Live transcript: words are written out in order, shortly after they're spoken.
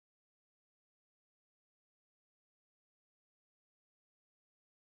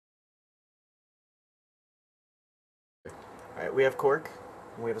Alright, we have cork,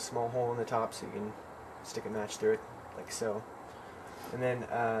 and we have a small hole in the top so you can stick a match through it, like so. And then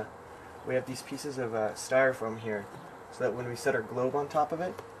we have these pieces of styrofoam here, so that when we set our globe on top of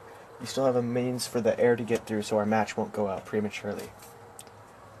it, you still have a means for the air to get through so our match won't go out prematurely.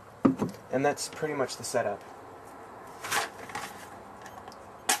 And that's pretty much the setup.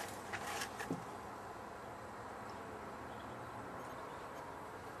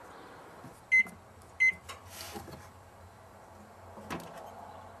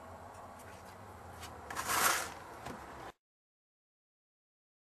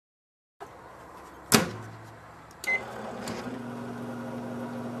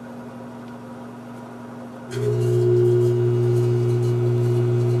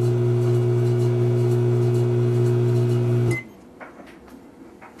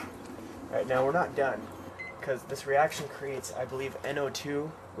 Alright, now we're not done, because this reaction creates, I believe, NO2,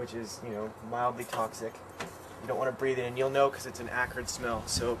 which is, mildly toxic. You don't want to breathe it in. You'll know because it's an acrid smell.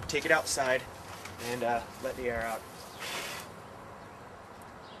 So take it outside and let the air out.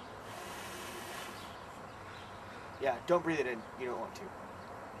 Yeah, don't breathe it in. You don't want to.